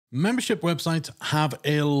Membership websites have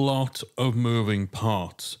a lot of moving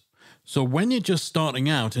parts. So when you're just starting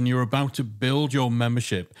out and you're about to build your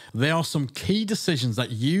membership, there are some key decisions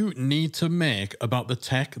that you need to make about the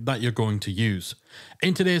tech that you're going to use.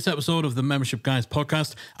 In today's episode of the Membership Guys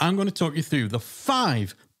podcast, I'm going to talk you through the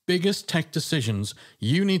 5 biggest tech decisions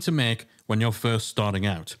you need to make when you're first starting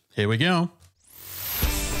out. Here we go.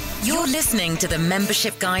 You're listening to the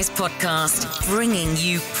Membership Guys podcast, bringing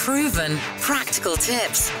you proven, practical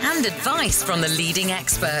tips and advice from the leading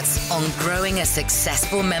experts on growing a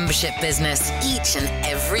successful membership business each and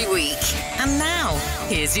every week. And now,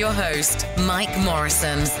 here's your host, Mike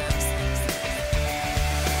Morrison.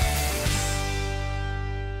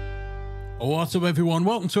 What's up, everyone?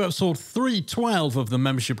 Welcome to episode 312 of the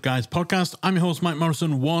Membership Guys podcast. I'm your host, Mike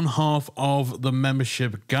Morrison, one half of the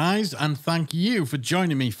Membership Guys, and thank you for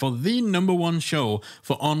joining me for the #1 show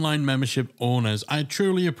for online membership owners. I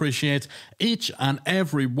truly appreciate each and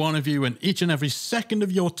every one of you and each and every second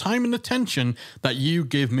of your time and attention that you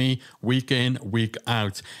give me week in, week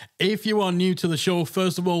out. If you are new to the show,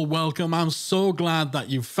 first of all, welcome. I'm so glad that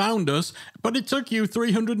you found us, but it took you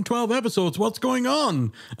 312 episodes. What's going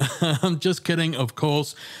on? I'm just kidding, of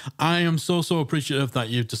course. I am so appreciative that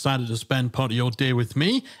you've decided to spend part of your day with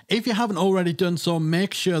me. If you haven't already done so,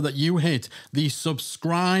 make sure that you hit the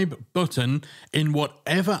subscribe button in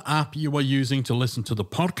whatever app you are using to listen to the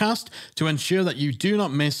podcast to ensure that you do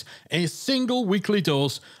not miss a single weekly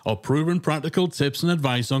dose of proven practical tips and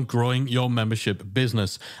advice on growing your membership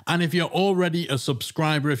business. And if you're already a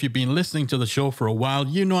subscriber, if you've been listening to the show for a while,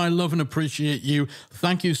 you know I love and appreciate you.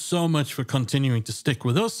 Thank you so much for continuing to stick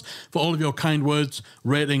with us, for all of your kind words,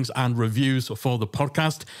 ratings, and reviews for the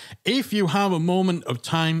podcast. If you have a moment of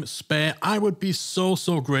time spare, I would be so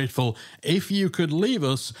grateful if you could leave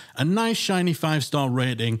us a nice shiny 5-star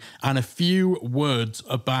rating and a few words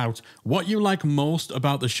about what you like most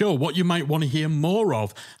about the show, what you might want to hear more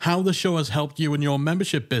of, how the show has helped you in your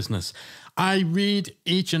membership business. I read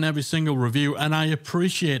each and every single review, and I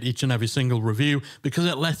appreciate each and every single review because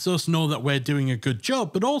it lets us know that we're doing a good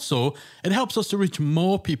job, but also it helps us to reach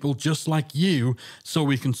more people just like you so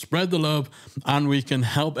we can spread the love and we can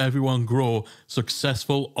help everyone grow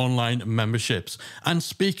successful online memberships. And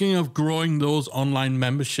speaking of growing those online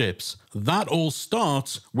memberships, that all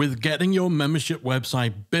starts with getting your membership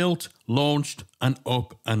website built, launched, and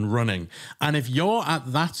up and running. And if you're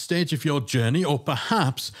at that stage of your journey, or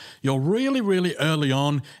perhaps you're really early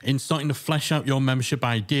on in starting to flesh out your membership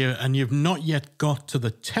idea and you've not yet got to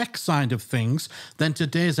the tech side of things, then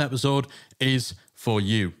today's episode is for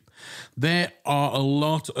you. There are a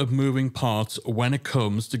lot of moving parts when it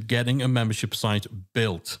comes to getting a membership site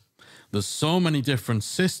built. There's so many different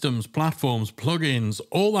systems, platforms, plugins,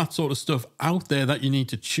 all that sort of stuff out there that you need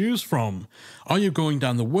to choose from. Are you going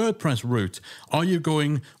down the WordPress route? Are you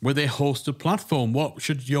going with a hosted platform? What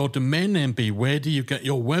should your domain name be? Where do you get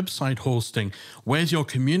your website hosting? Where's your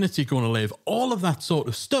community going to live? All of that sort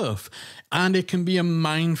of stuff. And it can be a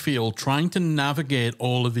minefield trying to navigate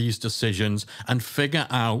all of these decisions and figure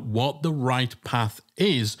out what the right path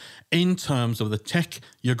is in terms of the tech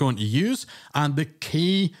you're going to use and the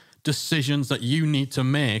key decisions that you need to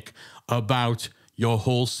make about your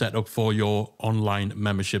whole setup for your online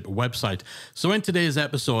membership website. So in today's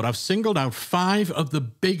episode, I've singled out 5 of the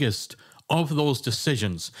biggest of those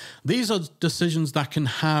decisions. These are decisions that can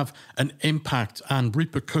have an impact and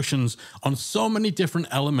repercussions on so many different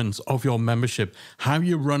elements of your membership, how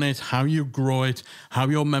you run it, how you grow it, how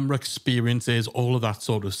your member experience is, all of that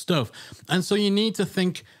sort of stuff. And so you need to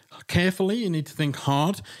think carefully, you need to think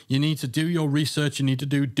hard, you need to do your research, you need to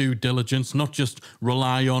do due diligence, not just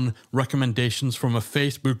rely on recommendations from a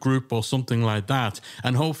Facebook group or something like that.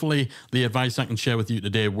 And hopefully the advice I can share with you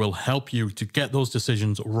today will help you to get those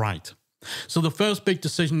decisions right. So the first big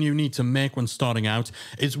decision you need to make when starting out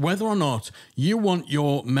is whether or not you want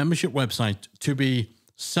your membership website to be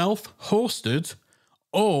self-hosted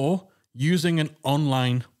or using an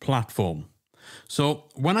online platform. So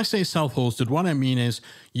when I say self-hosted, what I mean is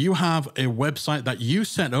you have a website that you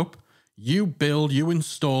set up, you build, you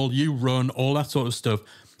install, you run, all that sort of stuff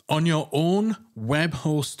on your own web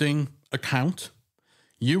hosting account.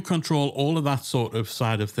 You control all of that sort of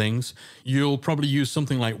side of things. You'll probably use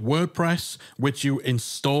something like WordPress, which you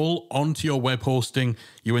install onto your web hosting.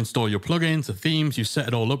 You install your plugins, the themes, you set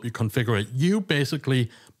it all up, you configure it. You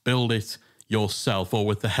basically build it yourself or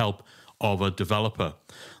with the help of a developer.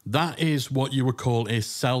 That is what you would call a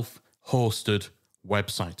self-hosted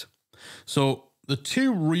website. So the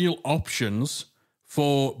 2 real options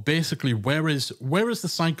for basically where is the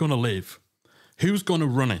site going to live, who's going to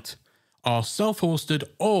run it, are self-hosted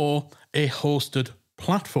or a hosted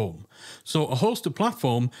platform. So a hosted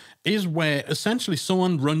platform is where essentially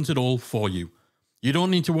someone runs it all for you. You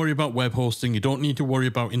don't need to worry about web hosting. You don't need to worry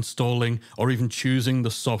about installing or even choosing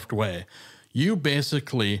the software. You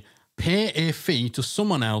basically pay a fee to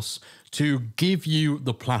someone else to give you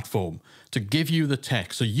the platform, to give you the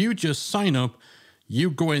tech. So you just sign up, you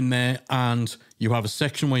go in there and you have a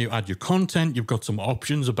section where you add your content. You've got some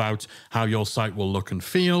options about how your site will look and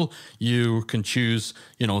feel. You can choose,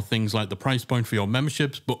 things like the price point for your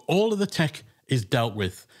memberships, but all of the tech is dealt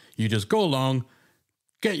with. You just go along,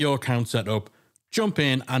 get your account set up, jump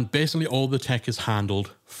in, and basically all the tech is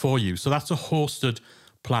handled for you. So that's a hosted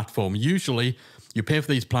platform. Usually you pay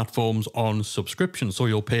for these platforms on subscription. So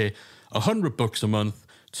you'll pay $100 a month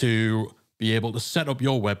to be able to set up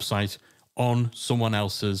your website on someone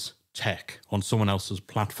else's tech, on someone else's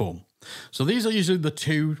platform. So these are usually the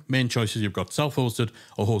two main choices you've got, self-hosted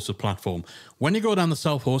or hosted platform. When you go down the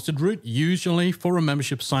self-hosted route, usually for a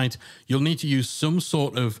membership site, you'll need to use some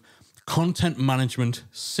sort of content management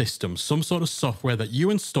system, some sort of software that you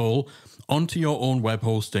install onto your own web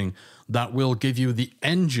hosting that will give you the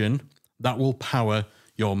engine that will power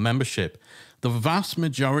your membership. The vast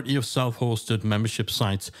majority of self-hosted membership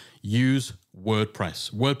sites use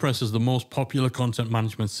WordPress. WordPress is the most popular content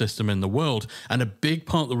management system in the world. And a big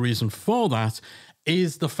part of the reason for that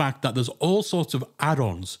is the fact that there's all sorts of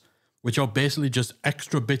add-ons, which are basically just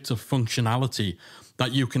extra bits of functionality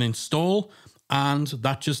that you can install. And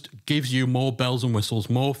that just gives you more bells and whistles,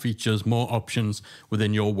 more features, more options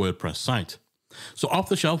within your WordPress site. So off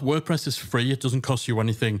the shelf, WordPress is free. It doesn't cost you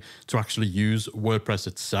anything to actually use WordPress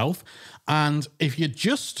itself. And if you're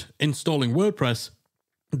just installing WordPress,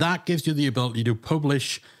 that gives you the ability to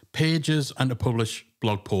publish pages and to publish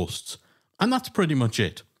blog posts. And that's pretty much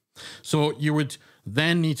it. So you would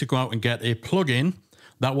then need to go out and get a plugin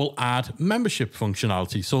that will add membership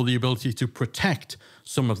functionality. So the ability to protect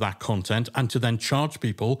some of that content and to then charge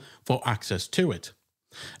people for access to it.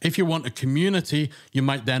 If you want a community, you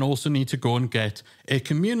might then also need to go and get a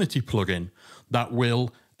community plugin that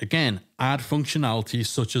will, again, add functionality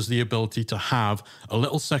such as the ability to have a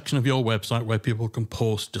little section of your website where people can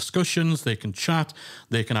post discussions, they can chat,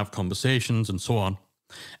 they can have conversations, and so on.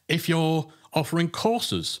 If you're offering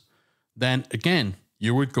courses, then again,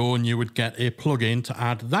 you would go and you would get a plugin to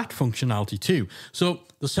add that functionality too. So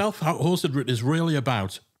the self-hosted route is really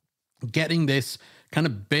about getting this kind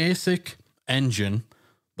of basic engine,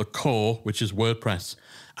 the core, which is WordPress,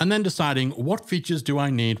 and then deciding what features do I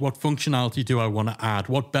need, what functionality do I want to add,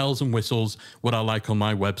 what bells and whistles would I like on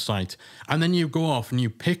my website. And then you go off and you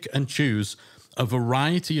pick and choose a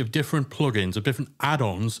variety of different plugins, of different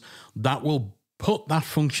add-ons that will put that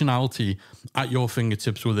functionality at your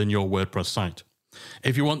fingertips within your WordPress site.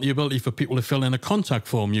 If you want the ability for people to fill in a contact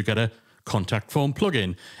form, you get a contact form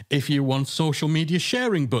plugin. If you want social media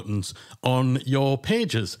sharing buttons on your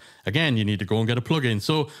pages, again, you need to go and get a plugin.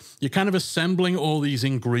 So you're kind of assembling all these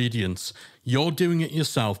ingredients. You're doing it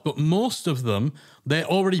yourself, but most of them, they're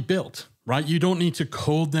already built, right? You don't need to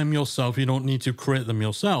code them yourself. You don't need to create them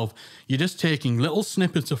yourself. You're just taking little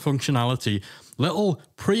snippets of functionality, little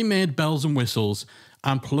pre-made bells and whistles,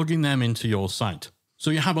 and plugging them into your site. So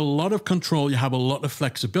you have a lot of control, you have a lot of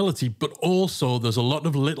flexibility, but also there's a lot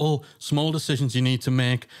of little small decisions you need to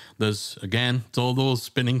make. There's, again, it's all those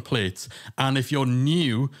spinning plates. And if you're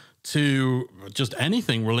new to just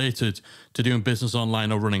anything related to doing business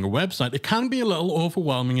online or running a website, it can be a little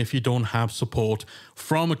overwhelming if you don't have support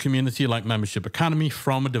from a community like Membership Academy,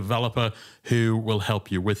 from a developer who will help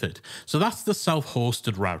you with it. So that's the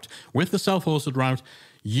self-hosted route. With the self-hosted route,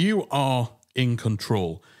 you are in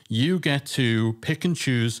control. You get to pick and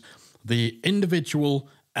choose the individual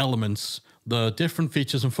elements, the different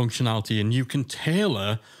features and functionality, and you can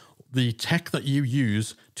tailor the tech that you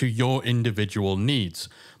use to your individual needs.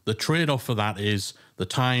 The trade-off for that is the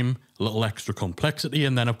time, a little extra complexity,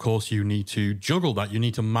 and then, of course, you need to juggle that. You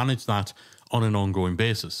need to manage that on an ongoing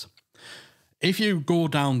basis. If you go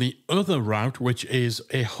down the other route, which is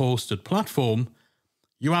a hosted platform,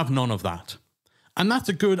 you have none of that. And that's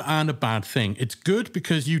a good and a bad thing. It's good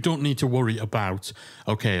because you don't need to worry about,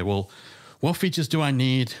 okay, well, what features do I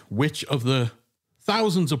need? Which of the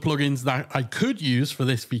thousands of plugins that I could use for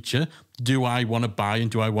this feature do I want to buy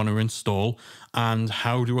and do I want to install? And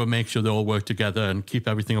how do I make sure they all work together and keep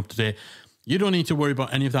everything up to date? You don't need to worry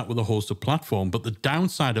about any of that with a hosted platform. But the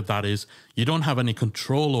downside of that is you don't have any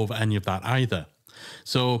control over any of that either.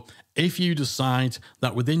 So if you decide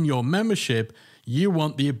that within your membership, you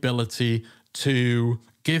want the ability to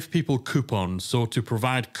give people coupons, so to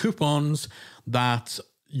provide coupons that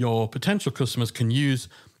your potential customers can use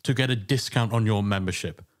to get a discount on your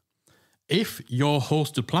membership. If your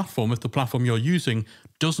hosted platform, if the platform you're using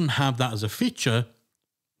doesn't have that as a feature,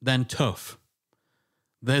 then tough.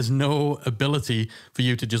 There's no ability for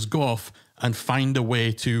you to just go off and find a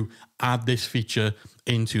way to add this feature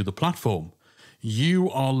into the platform. You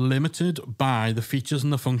are limited by the features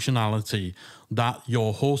and the functionality that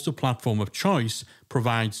your hosted platform of choice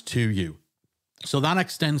provides to you. So that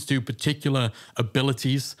extends to particular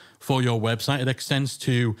abilities for your website. It extends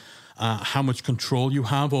to how much control you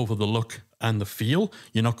have over the look and the feel.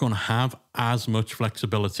 You're not going to have as much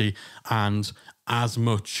flexibility and as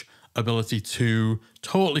much ability to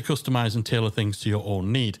totally customize and tailor things to your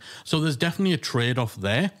own need. So there's definitely a trade-off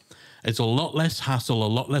there. It's a lot less hassle, a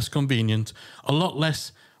lot less convenient, a lot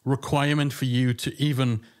less requirement for you to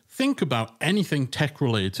even think about anything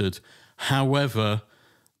tech-related. However,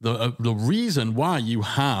 the reason why you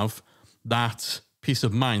have that peace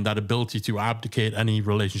of mind, that ability to abdicate any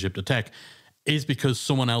relationship to tech, is because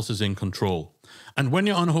someone else is in control. And when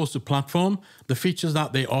you're on a hosted platform, the features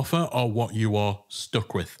that they offer are what you are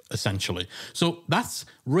stuck with, essentially. So that's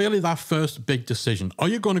really that first big decision. Are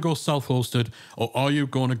you going to go self-hosted, or are you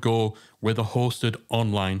going to go with a hosted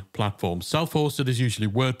online platform? Self-hosted is usually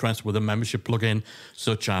WordPress with a membership plugin,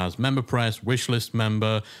 such as MemberPress, Wishlist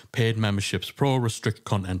Member, Paid Memberships Pro, Restrict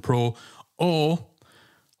Content Pro, or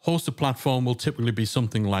hosted platform will typically be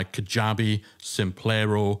something like Kajabi,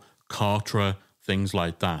 Simplero, Kartra, things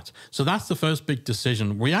like that. So that's the first big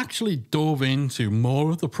decision. We actually dove into more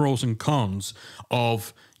of the pros and cons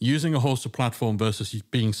of using a hosted platform versus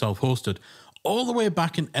being self-hosted all the way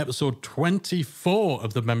back in episode 24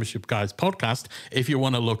 of the Membership Guys podcast, if you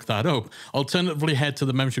want to look that up. Alternatively, head to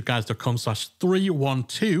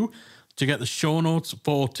themembershipguys.com/312 to get the show notes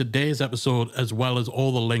for today's episode, as well as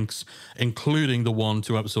all the links, including the one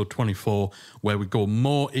to episode 24, where we go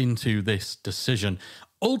more into this decision.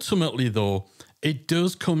 Ultimately, though, it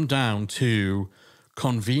does come down to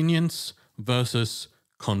convenience versus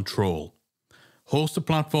control. Hosted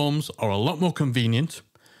platforms are a lot more convenient.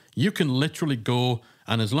 You can literally go,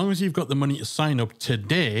 and as long as you've got the money to sign up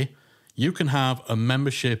today, you can have a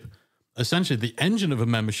membership, essentially the engine of a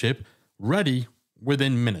membership, ready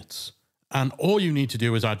within minutes. And all you need to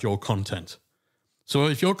do is add your content. So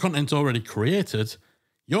if your content's already created,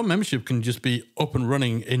 your membership can just be up and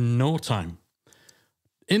running in no time.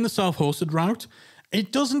 In the self-hosted route,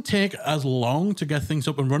 it doesn't take as long to get things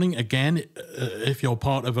up and running. Again, if you're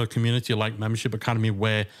part of a community like Membership Academy,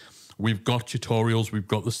 where we've got tutorials, we've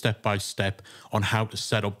got the step-by-step on how to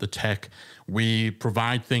set up the tech. We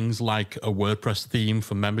provide things like a WordPress theme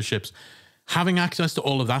for memberships. Having access to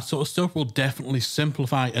all of that sort of stuff will definitely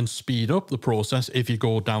simplify and speed up the process if you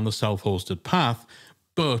go down the self-hosted path,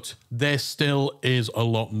 but there still is a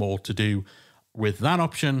lot more to do with that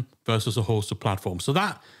option versus a hosted platform. So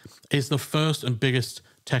that is the first and biggest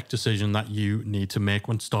tech decision that you need to make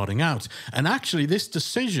when starting out. And actually, this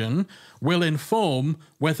decision will inform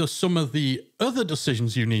whether some of the other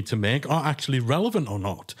decisions you need to make are actually relevant or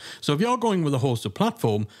not. So if you're going with a hosted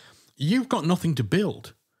platform, you've got nothing to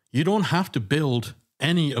build. You don't have to build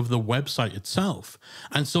any of the website itself.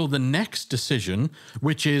 And so the next decision,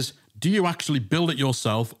 which is, do you actually build it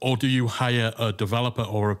yourself, or do you hire a developer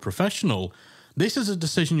or a professional? This is a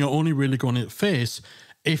decision you're only really going to face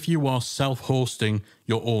if you are self-hosting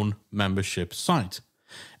your own membership site.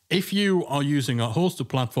 If you are using a hosted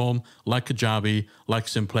platform like Kajabi, like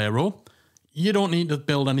Simplero, you don't need to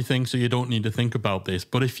build anything, so you don't need to think about this.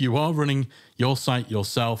 But if you are running your site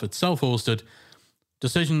yourself, it's self-hosted,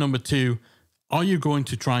 decision number 2, are you going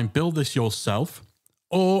to try and build this yourself,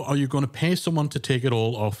 or are you going to pay someone to take it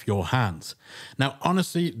all off your hands? Now,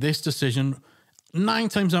 honestly, this decision, 9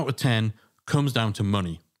 times out of 10, comes down to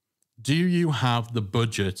money. Do you have the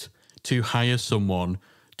budget to hire someone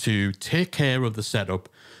to take care of the setup,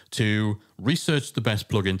 to research the best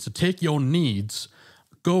plugins, to take your needs,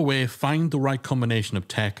 go away, find the right combination of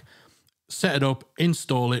tech, set it up,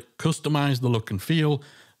 install it, customize the look and feel,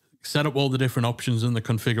 set up all the different options in the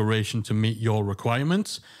configuration to meet your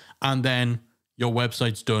requirements, and then your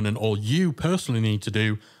website's done, and all you personally need to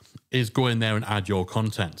do is go in there and add your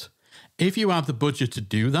content. If you have the budget to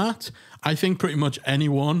do that, I think pretty much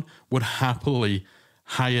anyone would happily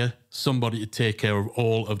hire somebody to take care of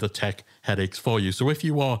all of the tech headaches for you. So if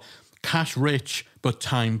you are cash rich but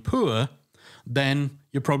time poor, then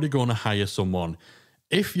you're probably going to hire someone.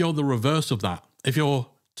 If you're the reverse of that, if you're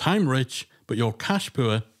time rich but you're cash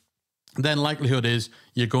poor, then likelihood is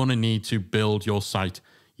you're going to need to build your site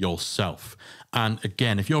yourself. And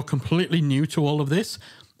again, if you're completely new to all of this,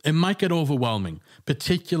 it might get overwhelming,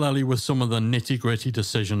 particularly with some of the nitty-gritty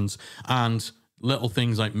decisions and little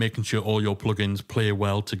things like making sure all your plugins play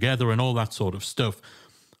well together and all that sort of stuff.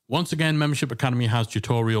 Once again, Membership Academy has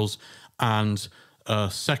tutorials and a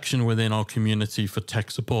section within our community for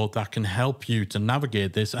tech support that can help you to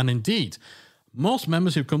navigate this. And indeed, most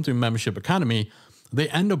members who come through Membership Academy, they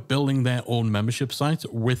end up building their own membership sites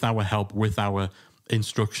with our help, with our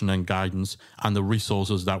instruction and guidance and the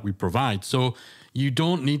resources that we provide. So you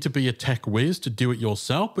don't need to be a tech whiz to do it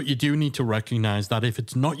yourself, but you do need to recognize that if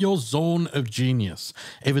it's not your zone of genius,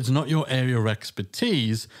 if it's not your area of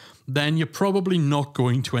expertise, then you're probably not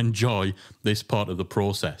going to enjoy this part of the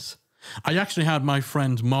process. I actually had my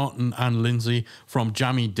friends Martin and Lindsay from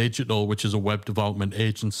Jammy Digital, which is a web development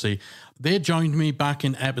agency. They joined me back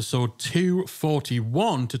in episode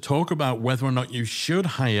 241 to talk about whether or not you should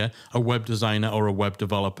hire a web designer or a web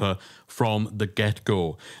developer from the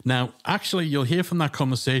get-go. Now, actually, you'll hear from that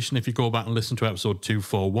conversation if you go back and listen to episode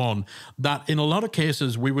 241, that in a lot of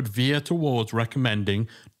cases, we would veer towards recommending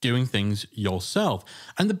doing things yourself.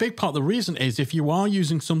 And the big part of the reason is if you are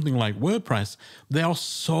using something like WordPress, there are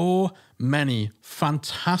so many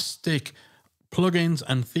fantastic plugins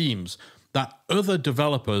and themes that other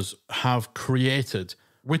developers have created,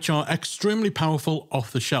 which are extremely powerful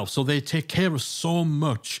off the shelf. So they take care of so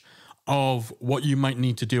much of what you might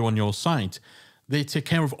need to do on your site. They take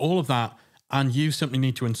care of all of that, and you simply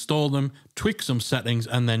need to install them, tweak some settings,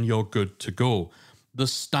 and then you're good to go. The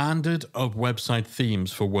standard of website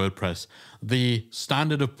themes for WordPress, the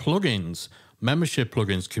standard of plugins, membership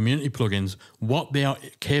plugins, community plugins, what they are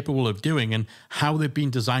capable of doing and how they've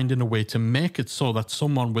been designed in a way to make it so that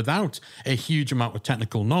someone without a huge amount of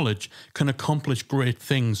technical knowledge can accomplish great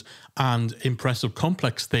things and impressive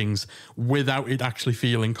complex things without it actually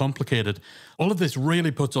feeling complicated. All of this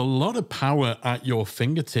really puts a lot of power at your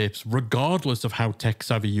fingertips, regardless of how tech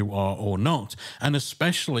savvy you are or not. And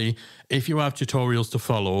especially if you have tutorials to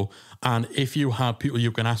follow and if you have people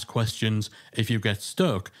you can ask questions if you get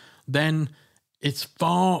stuck, then it's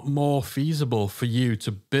far more feasible for you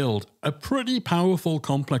to build a pretty powerful,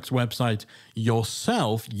 complex website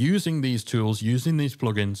yourself using these tools, using these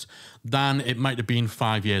plugins, than it might have been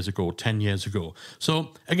 5 years ago, 10 years ago.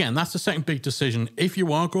 So again, that's the second big decision. If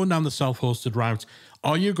you are going down the self-hosted route,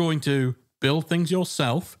 are you going to build things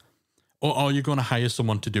yourself or are you going to hire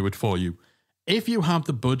someone to do it for you? If you have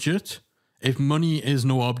the budget, if money is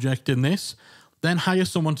no object in this, then hire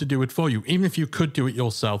someone to do it for you. Even if you could do it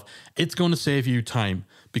yourself, it's going to save you time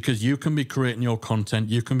because you can be creating your content,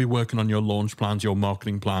 you can be working on your launch plans, your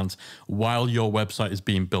marketing plans, while your website is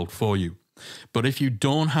being built for you. But if you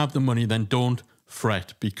don't have the money, then don't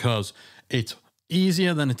fret because it's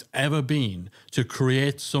easier than it's ever been to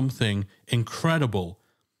create something incredible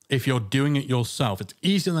if you're doing it yourself. It's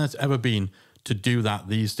easier than it's ever been to do that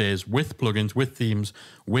these days with plugins, with themes,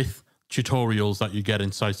 with tutorials that you get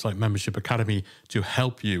in sites like Membership Academy to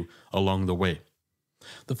help you along the way.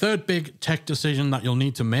 The third big tech decision that you'll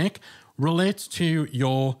need to make relates to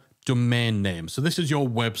your domain name. So this is your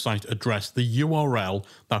website address, the URL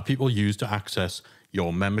that people use to access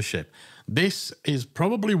your membership. This is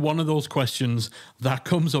probably one of those questions that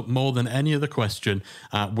comes up more than any other question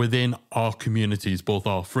within our communities, both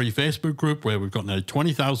our free Facebook group, where we've got nearly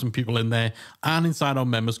 20,000 people in there, and inside our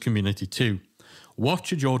members community too. What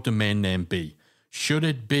should your domain name be? Should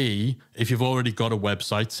it be, if you've already got a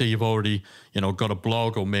website, say you've already, got a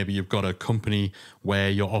blog, or maybe you've got a company where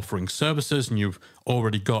you're offering services and you've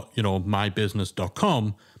already got,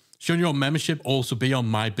 mybusiness.com, should your membership also be on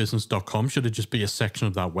mybusiness.com? Should it just be a section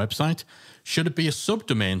of that website? Should it be a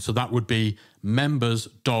subdomain? So that would be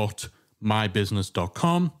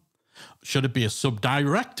members.mybusiness.com. Should it be a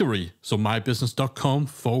subdirectory? So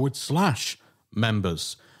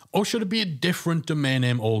mybusiness.com/members. Or should it be a different domain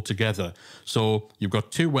name altogether? So you've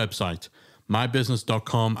got two websites,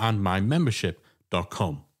 mybusiness.com and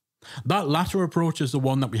mymembership.com. That latter approach is the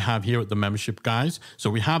one that we have here at the Membership Guys. So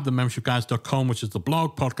we have the membershipguys.com, which is the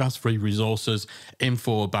blog, podcast, free resources,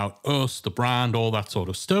 info about us, the brand, all that sort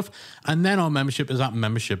of stuff. And then our membership is at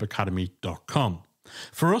membershipacademy.com.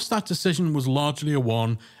 For us, that decision was largely a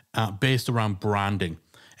one based around branding.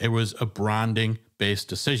 It was a branding-based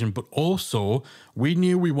decision, but also we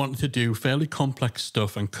knew we wanted to do fairly complex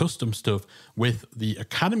stuff and custom stuff with the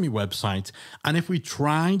Academy website. And if we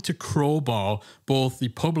tried to crowbar both the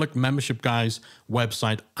public Membership Guys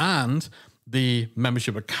website and the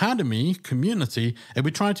Membership Academy community, if we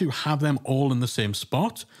tried to have them all in the same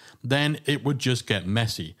spot, then it would just get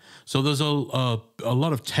messy. So there's a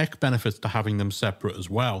lot of tech benefits to having them separate as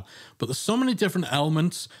well. But there's so many different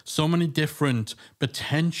elements, so many different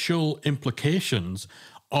potential implications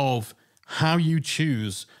of how you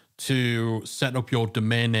choose to set up your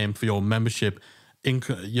domain name for your membership in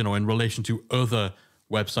relation to other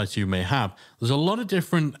websites you may have. There's a lot of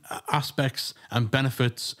different aspects and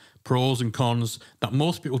benefits, pros and cons that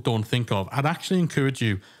most people don't think of. I'd actually encourage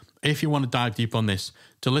you, if you want to dive deep on this,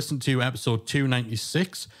 to listen to episode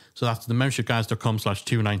 296. So that's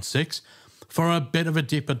themembershipguys.com/296 for a bit of a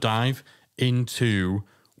deeper dive into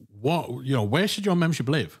where should your membership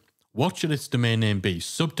live? What should its domain name be?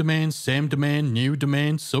 Subdomain, same domain, new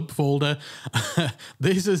domain, subfolder.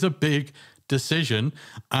 This is a big decision.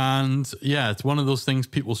 And yeah, it's one of those things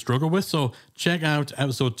people struggle with. So check out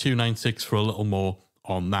episode 296 for a little more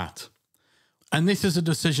on that. And this is a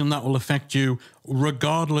decision that will affect you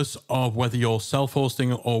regardless of whether you're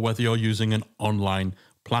self-hosting or whether you're using an online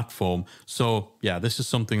platform. So yeah, this is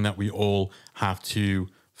something that we all have to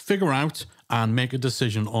figure out and make a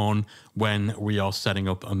decision on when we are setting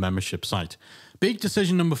up a membership site. Big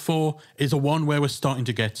decision number 4 is a one where we're starting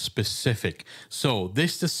to get specific. So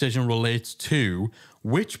this decision relates to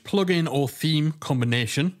which plugin or theme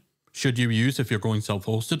combination should you use if you're going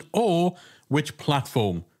self-hosted, or which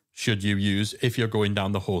platform should you use if you're going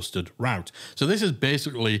down the hosted route. So this is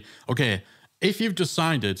basically, okay, if you've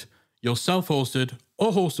decided you're self-hosted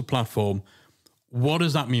or hosted platform, what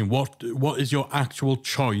does that mean? What is your actual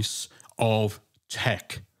choice of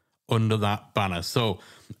tech under that banner? So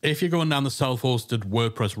if you're going down the self-hosted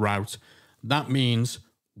WordPress route, that means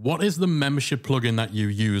what is the membership plugin that you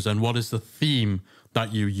use and what is the theme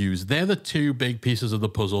that you use? They're the two big pieces of the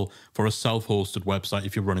puzzle for a self-hosted website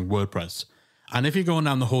if you're running WordPress. And if you're going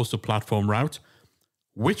down the hosted platform route,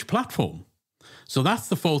 which platform? So that's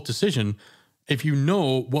the fourth decision. If you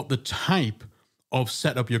know what the type of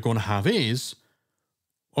setup you're going to have is,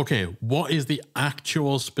 okay, what is the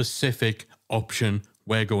actual specific option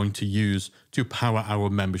we're going to use to power our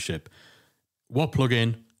membership? What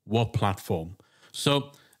plugin, what platform?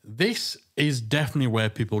 So this is definitely where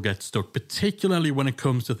people get stuck, particularly when it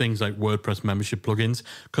comes to things like WordPress membership plugins,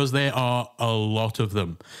 because there are a lot of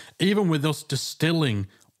them. Even with us distilling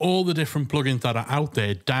all the different plugins that are out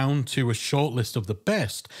there down to a short list of the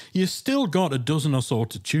best, you still got a dozen or so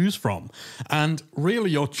to choose from. And really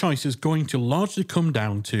your choice is going to largely come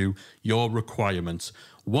down to your requirements.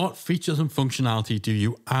 What features and functionality do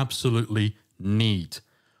you absolutely need?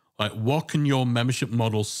 Like, what can your membership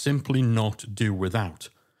model simply not do without?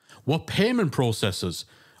 What payment processors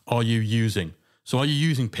are you using? So are you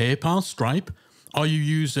using PayPal, Stripe? Are you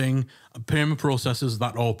using payment processors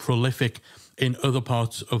that are prolific in other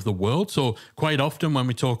parts of the world? So quite often when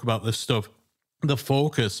we talk about this stuff, the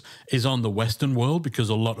focus is on the Western world because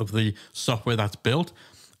a lot of the software that's built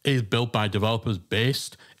is built by developers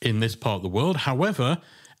based in this part of the world. However,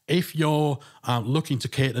 if you're looking to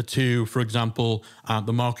cater to, for example,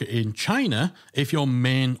 the market in China, if your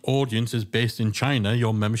main audience is based in China,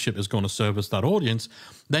 your membership is going to service that audience,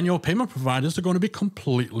 then your payment providers are going to be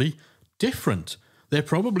completely different. They're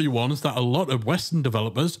probably ones that a lot of Western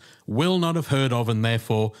developers will not have heard of and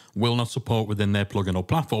therefore will not support within their plugin or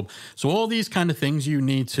platform. So all these kind of things you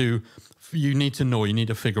need to know, you need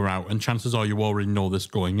to figure out, and chances are you already know this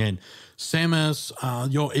going in. Same as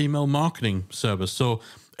your email marketing service. So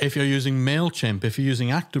if you're using MailChimp, if you're using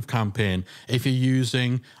ActiveCampaign, if you're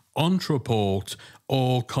using Ontraport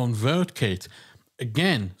or ConvertKit,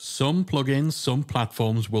 again, some plugins, some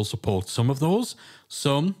platforms will support some of those,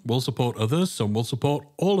 some will support others, some will support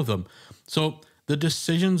all of them. So the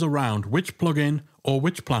decisions around which plugin or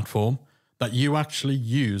which platform that you actually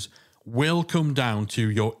use will come down to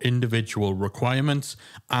your individual requirements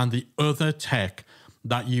and the other tech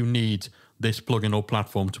that you need this plugin or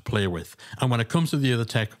platform to play with. And when it comes to the other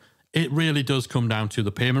tech, it really does come down to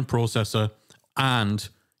the payment processor and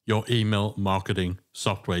your email marketing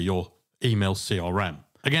software, your email CRM.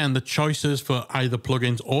 Again, the choices for either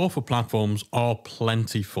plugins or for platforms are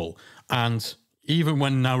plentiful. And even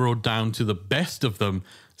when narrowed down to the best of them,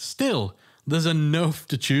 still, there's enough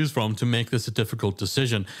to choose from to make this a difficult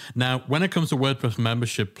decision. Now, when it comes to WordPress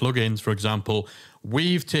membership plugins, for example,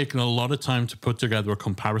 we've taken a lot of time to put together a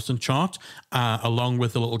comparison chart along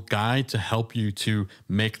with a little guide to help you to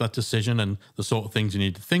make that decision and the sort of things you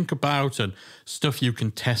need to think about and stuff you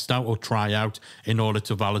can test out or try out in order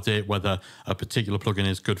to validate whether a particular plugin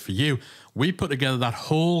is good for you. We put together that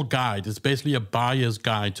whole guide. It's basically a buyer's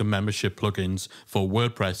guide to membership plugins for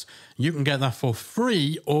WordPress. You can get that for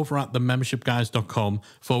free over at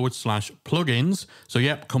themembershipguys.com/plugins. So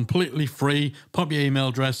yep, completely free. Pop your email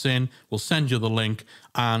address in. We'll send you the link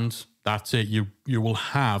and that's it. You will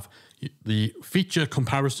have the feature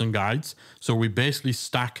comparison guides. So we basically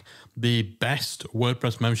stack the best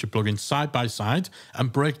WordPress membership plugins side by side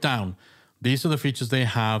and break down. These are the features they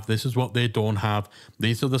have. This is what they don't have.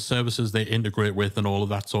 These are the services they integrate with and all of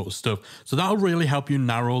that sort of stuff. So that'll really help you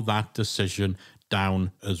narrow that decision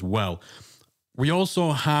down as well. We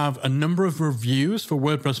also have a number of reviews for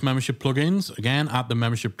WordPress membership plugins, again, at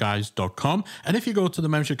themembershipguys.com. And if you go to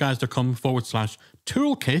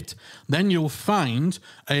themembershipguys.com/toolkit, then you'll find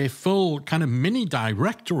a full kind of mini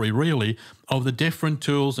directory, really, of the different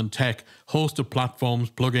tools and tech, hosted platforms,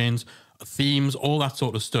 plugins, themes, all that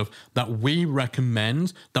sort of stuff that we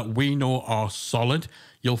recommend, that we know are solid.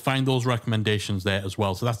 You'll find those recommendations there as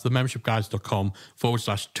well. So that's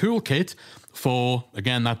themembershipguys.com/toolkit for,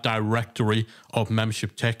 again, that directory of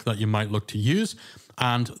membership tech that you might look to use.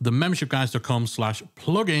 And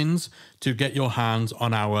themembershipguys.com/plugins to get your hands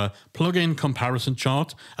on our plugin comparison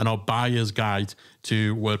chart and our buyer's guide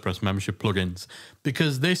to WordPress membership plugins.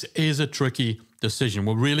 Because this is a tricky decision.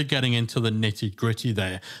 We're really getting into the nitty gritty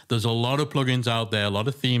there. There's a lot of plugins out there, a lot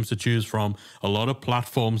of themes to choose from, a lot of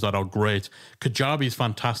platforms that are great. Kajabi's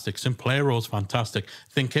fantastic. Simplero's fantastic.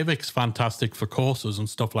 Thinkific's fantastic for courses and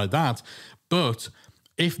stuff like that. But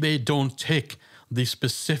if they don't tick the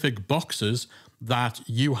specific boxes that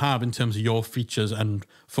you have in terms of your features and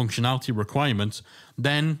functionality requirements,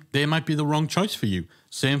 then they might be the wrong choice for you.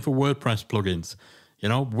 Same for WordPress plugins. You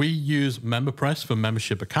know, we use MemberPress for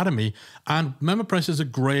Membership Academy, and MemberPress is a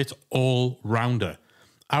great all-rounder.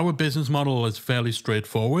 Our business model is fairly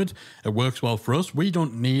straightforward. It works well for us. We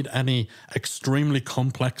don't need any extremely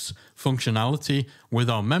complex functionality with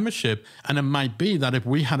our membership. And it might be that if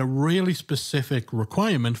we had a really specific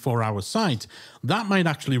requirement for our site, that might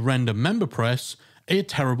actually render MemberPress a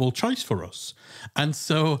terrible choice for us. And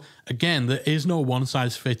so, again, there is no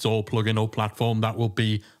one-size-fits-all plugin or platform that will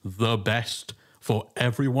be the best for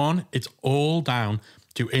everyone. It's all down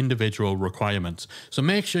to individual requirements. So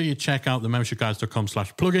make sure you check out the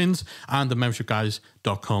membershipguys.com/plugins and the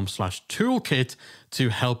membershipguys.com/toolkit to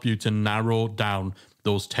help you to narrow down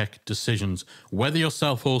those tech decisions. Whether you're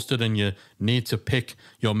self-hosted and you need to pick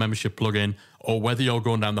your membership plugin, or whether you're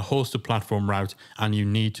going down the hosted platform route and you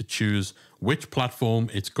need to choose which platform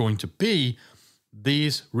it's going to be,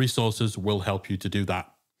 these resources will help you to do that.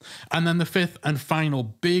 And then the fifth and final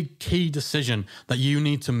big key decision that you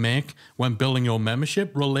need to make when building your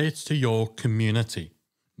membership relates to your community.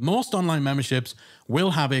 Most online memberships will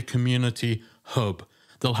have a community hub.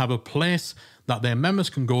 They'll have a place that their members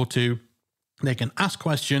can go to. They can ask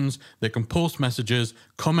questions, they can post messages,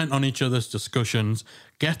 comment on each other's discussions,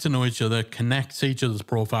 get to know each other, connect to each other's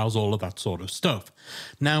profiles, all of that sort of stuff.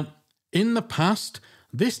 Now, in the past,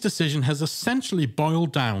 this decision has essentially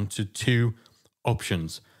boiled down to two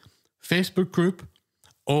options: Facebook group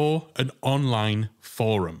or an online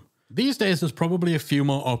forum. These days, there's probably a few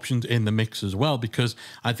more options in the mix as well, because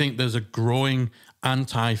I think there's a growing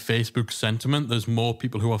anti-Facebook sentiment. There's more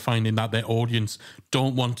people who are finding that their audience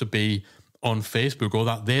don't want to be on Facebook, or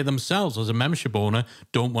that they themselves as a membership owner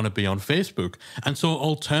don't want to be on Facebook. And so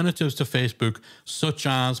alternatives to Facebook, such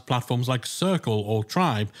as platforms like Circle or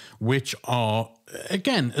Tribe, which are,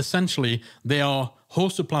 again, essentially, they are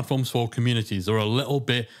hosted platforms for communities. They're a little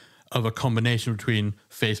bit of a combination between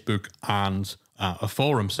Facebook and a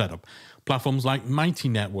forum setup. Platforms like Mighty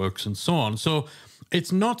Networks and so on. So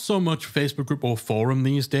it's not so much Facebook group or forum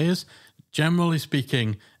these days. Generally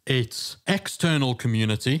speaking, it's external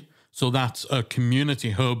community. So that's a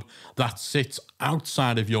community hub that sits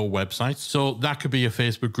outside of your website. So that could be a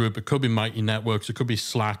Facebook group, it could be Mighty Networks, it could be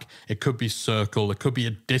Slack, it could be Circle, it could be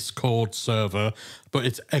a Discord server, but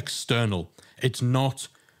it's external. It's not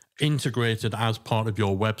integrated as part of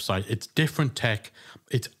your website. It's different tech,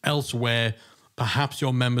 it's elsewhere. Perhaps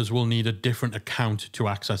your members will need a different account to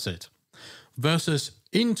access it. Versus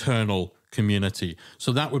internal community.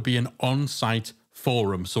 So that would be an on-site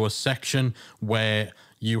forum. So a section where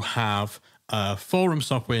you have forum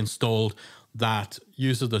software installed that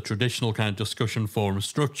uses the traditional kind of discussion forum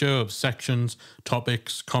structure of sections,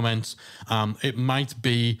 topics, comments. It might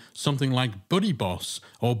be something like BuddyBoss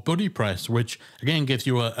or BuddyPress, which again gives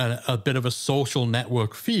you a bit of a social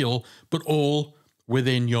network feel, but all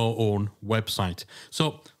within your own website.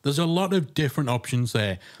 So there's a lot of different options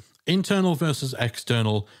there. Internal versus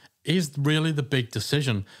external is really the big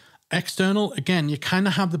decision. External, again, you kind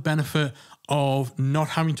of have the benefit of not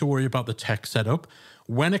having to worry about the tech setup.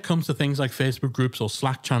 When it comes to things like Facebook groups or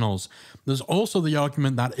Slack channels, there's also the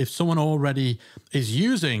argument that if someone already is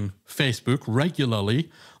using Facebook regularly,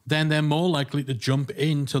 then they're more likely to jump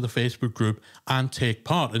into the Facebook group and take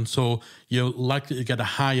part. And so you're likely to get a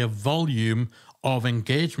higher volume of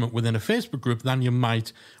engagement within a Facebook group than you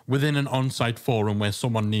might within an on-site forum where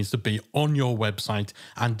someone needs to be on your website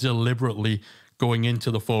and deliberately going into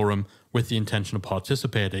the forum with the intention of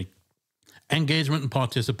participating. Engagement and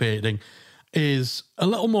participating is a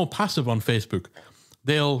little more passive on Facebook.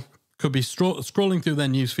 They'll could be scrolling through their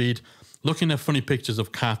newsfeed, looking at funny pictures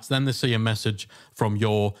of cats, then they see a message from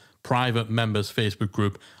your private members Facebook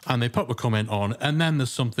group and they pop a comment on, and then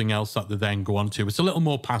there's something else that they then go on to. It's a little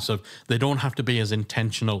more passive. They don't have to be as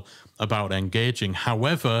intentional about engaging.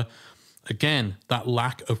 However, again, that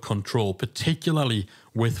lack of control, particularly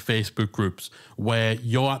with Facebook groups, where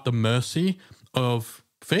you're at the mercy of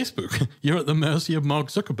Facebook. You're at the mercy of Mark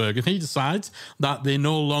Zuckerberg. If he decides that they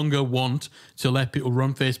no longer want to let people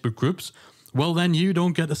run Facebook groups, well, then you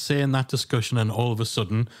don't get a say in that discussion, and all of a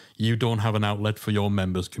sudden you don't have an outlet for your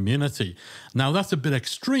members' community. Now, that's a bit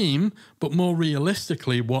extreme, but more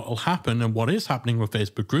realistically, what will happen and what is happening with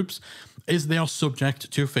Facebook groups is they are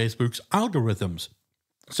subject to Facebook's algorithms.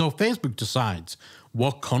 So Facebook decides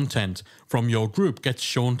what content from your group gets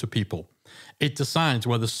shown to people. It decides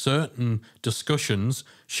whether certain discussions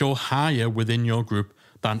show higher within your group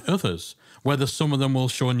than others, whether some of them will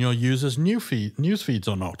show in your users' news feeds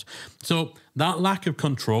or not. So that lack of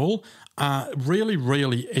control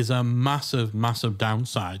really is a massive, massive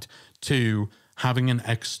downside to having an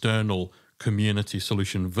external community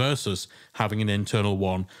solution versus having an internal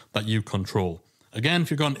one that you control. Again,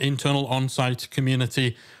 if you've got an internal on-site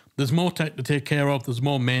community, there's more tech to take care of. There's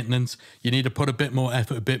more maintenance. You need to put a bit more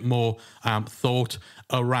effort, a bit more thought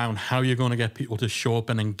around how you're going to get people to show up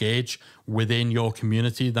and engage within your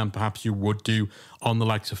community than perhaps you would do on the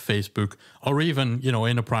likes of Facebook, or even,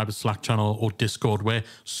 in a private Slack channel or Discord, where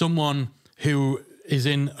someone who is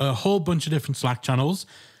in a whole bunch of different Slack channels,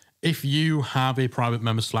 if you have a private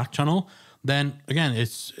member Slack channel, then again,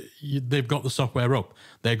 they've got the software up.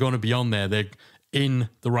 They're going to be on there. They're in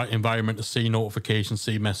the right environment to see notifications,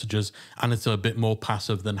 see messages, and it's a bit more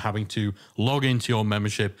passive than having to log into your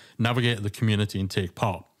membership, navigate the community, and take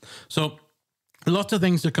part. So lots of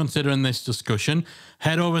things to consider in this discussion.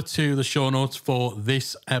 Head over to the show notes for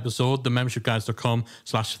this episode,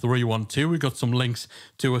 themembershipguys.com/312. We've got some links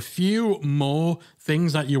to a few more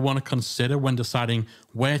things that you want to consider when deciding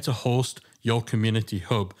where to host your community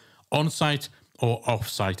hub, on-site or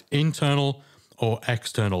off-site, internal or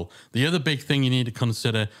external. The other big thing you need to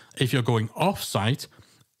consider if you're going off-site,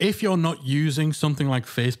 if you're not using something like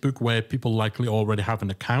Facebook where people likely already have an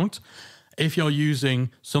account, if you're using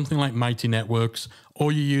something like Mighty Networks,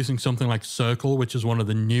 or you're using something like Circle, which is one of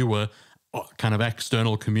the newer kind of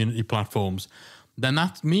external community platforms, then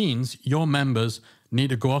that means your members need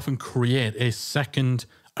to go off and create a second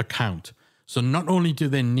account. So not only do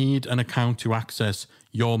they need an account to access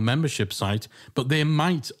your membership site, but they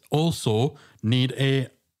might also need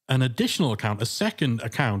an additional account, a second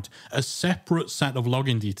account, a separate set of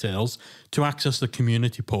login details to access the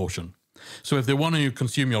community portion. So if they want to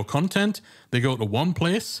consume your content, they go to one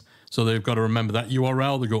place. So they've got to remember that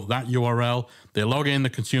URL. They go to that URL. They log in, they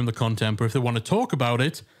consume the content. But if they want to talk about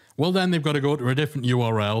it, well, then they've got to go to a different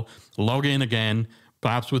URL, log in again,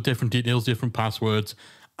 perhaps with different details, different passwords.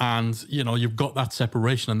 And, you've got that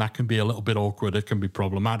separation, and that can be a little bit awkward. It can be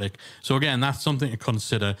problematic. So again, that's something to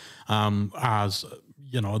consider as,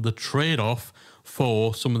 the trade-off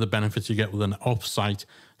for some of the benefits you get with an off-site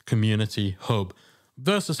community hub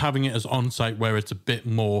versus having it as on-site, where it's a bit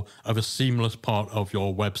more of a seamless part of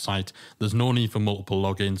your website. There's no need for multiple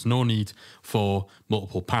logins, no need for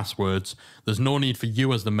multiple passwords. There's no need for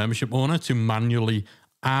you as the membership owner to manually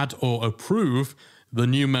add or approve the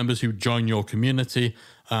new members who join your community,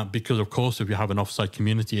 because, of course, if you have an offsite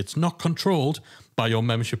community, it's not controlled by your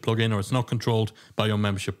membership plugin, or it's not controlled by your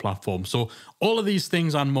membership platform. So all of these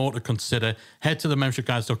things and more to consider. Head to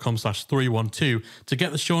themembershipguys.com/312 to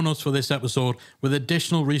get the show notes for this episode with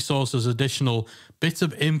additional resources, additional bits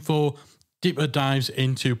of info, deeper dives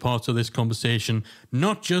into parts of this conversation,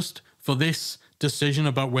 not just for this decision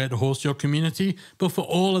about where to host your community, but for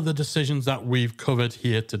all of the decisions that we've covered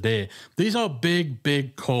here today. These are big,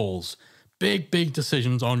 big calls, big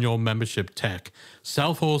decisions on your membership tech.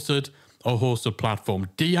 Self-hosted or hosted platform,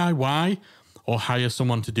 DIY or hire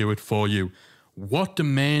someone to do it for you. What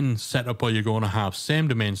domain setup are you going to have? Same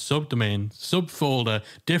domain, subdomain, subfolder,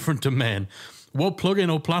 different domain. What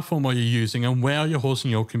plugin or platform are you using, and where are you hosting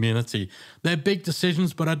your community? They're big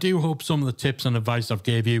decisions, but I do hope some of the tips and advice I've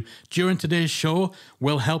gave you during today's show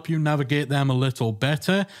will help you navigate them a little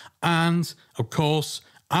better. And of course,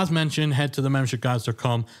 as mentioned, head to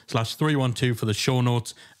themembershipguys.com/312 for the show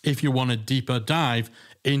notes if you want a deeper dive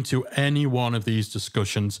into any one of these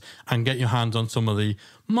discussions and get your hands on some of the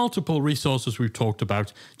multiple resources we've talked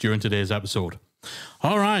about during today's episode.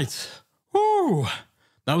 All right. Woo!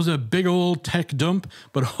 That was a big old tech dump,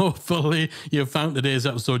 but hopefully you found today's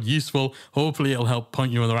episode useful. Hopefully it'll help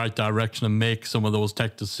point you in the right direction and make some of those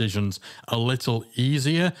tech decisions a little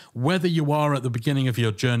easier, whether you are at the beginning of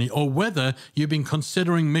your journey or whether you've been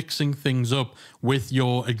considering mixing things up with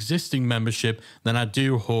your existing membership. Then I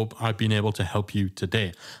do hope I've been able to help you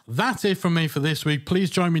today. That's it from me for this week.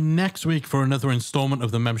 Please join me next week for another installment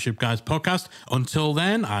of the Membership Guys podcast. Until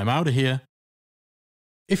then, I'm out of here.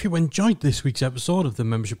 If you enjoyed this week's episode of the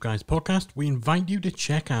Membership Guys podcast, we invite you to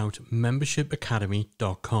check out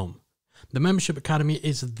membershipacademy.com. The Membership Academy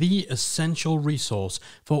is the essential resource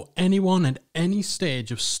for anyone at any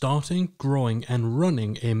stage of starting, growing, and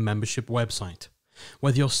running a membership website.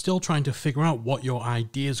 Whether you're still trying to figure out what your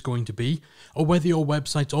idea is going to be, or whether your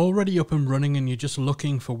website's already up and running and you're just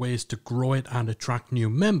looking for ways to grow it and attract new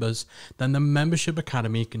members, then the Membership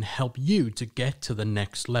Academy can help you to get to the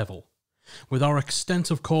next level. With our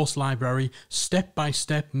extensive course library,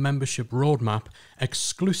 step-by-step membership roadmap,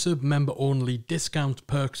 exclusive member-only discount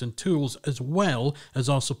perks and tools, as well as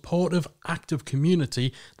our supportive, active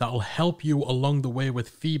community that will help you along the way with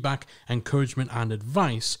feedback, encouragement and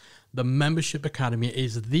advice, the Membership Academy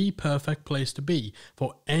is the perfect place to be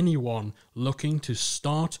for anyone looking to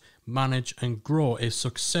start, manage and grow a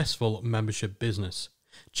successful membership business.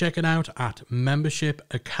 Check it out at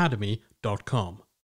membershipacademy.com.